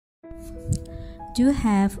Do you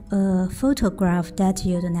have a photograph that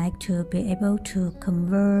you'd like to be able to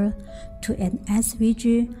convert to an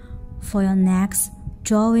SVG for your next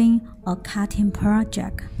drawing or cutting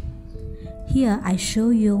project? Here I show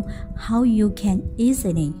you how you can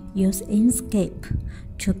easily use Inkscape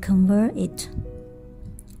to convert it.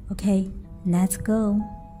 Okay, let's go.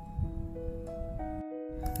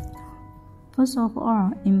 First of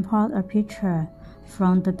all, import a picture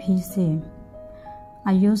from the PC.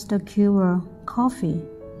 I use the keyword coffee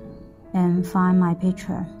and find my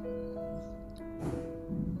picture.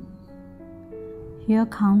 Here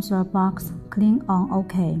comes a box, click on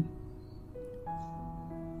OK.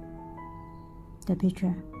 The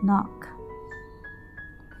picture, lock.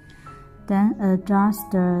 Then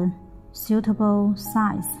adjust the suitable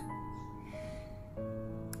size.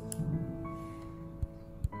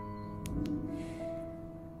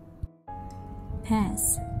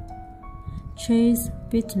 Pass. Choose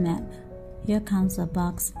bitmap. Here comes a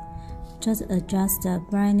box. Just adjust the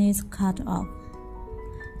brightness cutoff.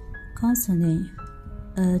 Constantly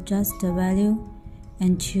adjust the value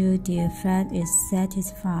until the effect is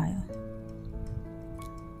satisfied.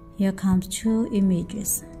 Here comes 2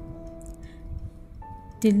 images.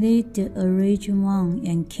 Delete the original one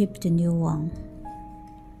and keep the new one.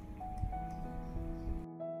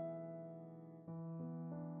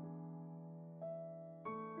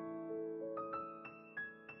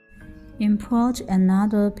 Import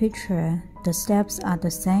another picture. The steps are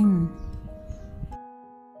the same.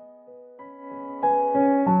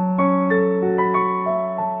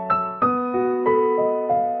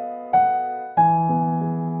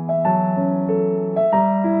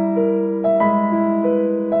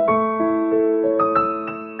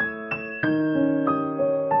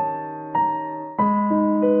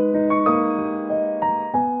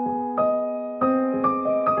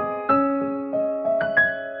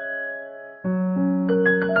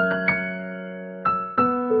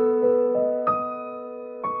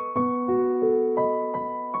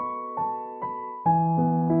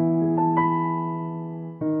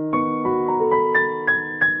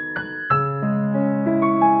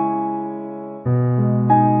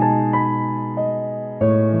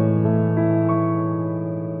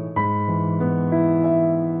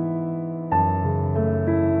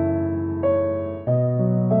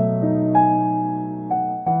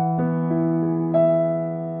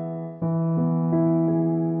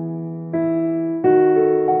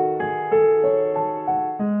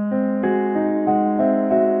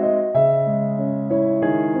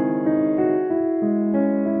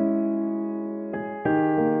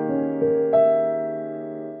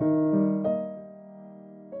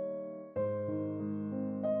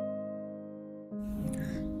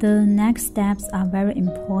 The next steps are very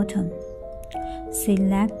important.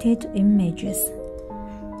 Selected images.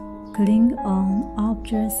 Click on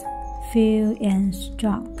Objects, Fill and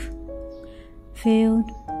Stroke. Fill,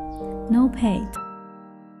 no paint.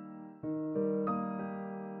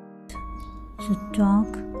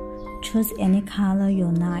 Stroke, choose any color you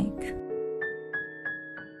like.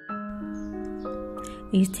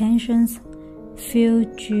 Extensions, fill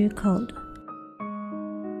G code.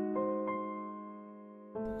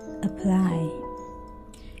 Apply.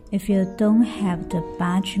 If you don't have the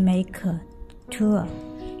batch maker tool,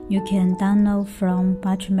 you can download from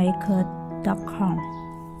batchmaker.com.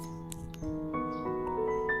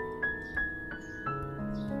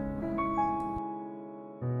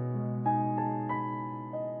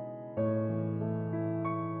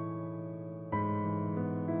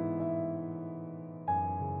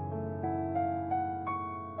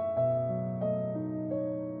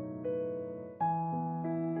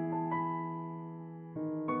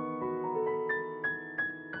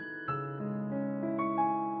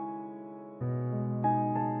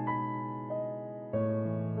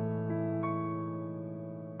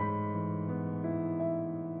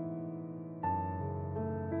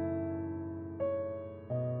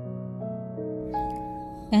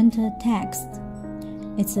 Enter text.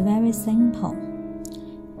 It's very simple.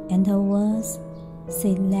 Enter words.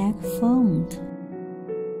 Select font.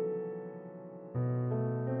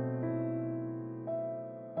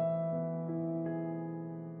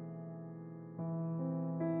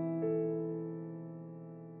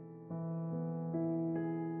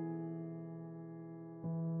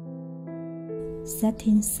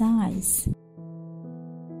 Setting size.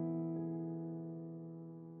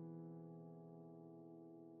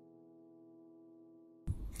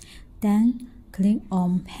 Then click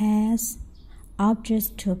on Pass, Objects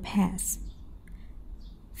to Pass.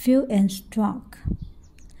 Fill and Stroke.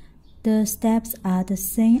 The steps are the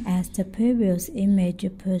same as the previous image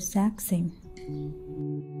processing.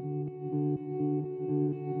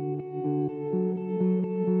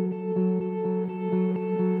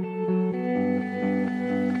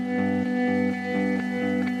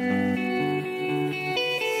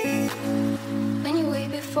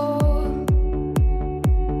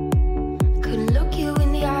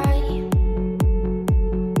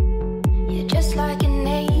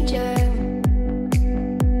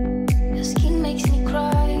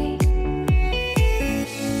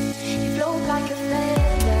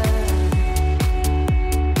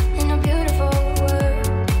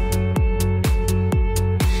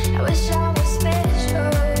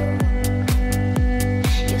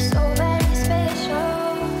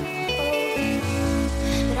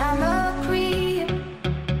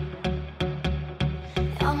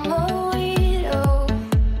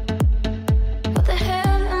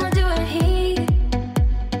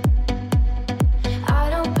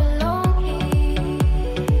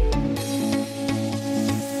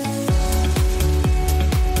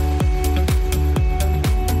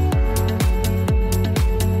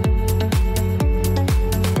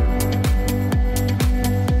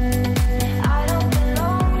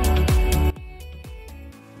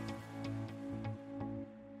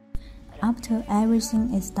 After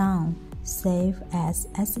everything is done, save as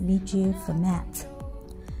SVG format.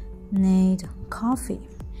 Need coffee.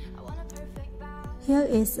 Here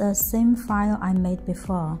is the same file I made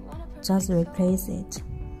before, just replace it.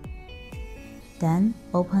 Then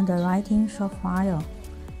open the writing short file,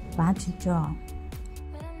 batch draw.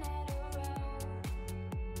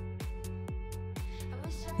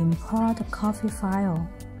 Import the coffee file.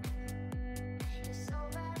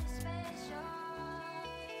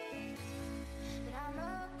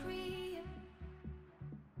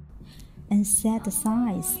 And set the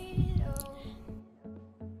size.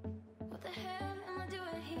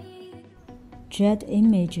 Drag the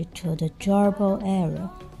image to the drawable area.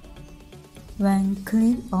 When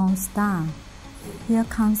click on Start, here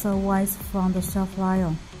comes a voice from the short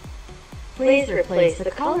file. Please replace the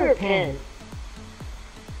color pen.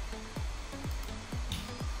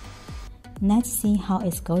 Let's see how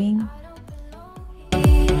it's going.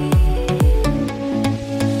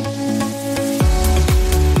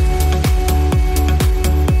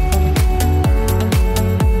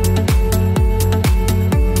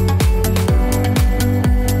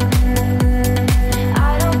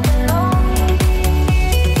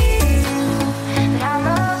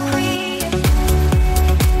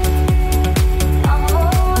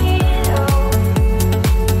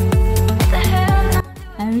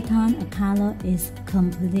 Every time a color is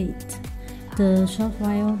complete, the short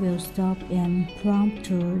file will stop and prompt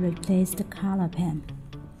to replace the color pen.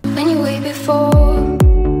 When you wait before,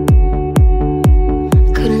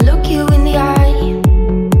 couldn't look you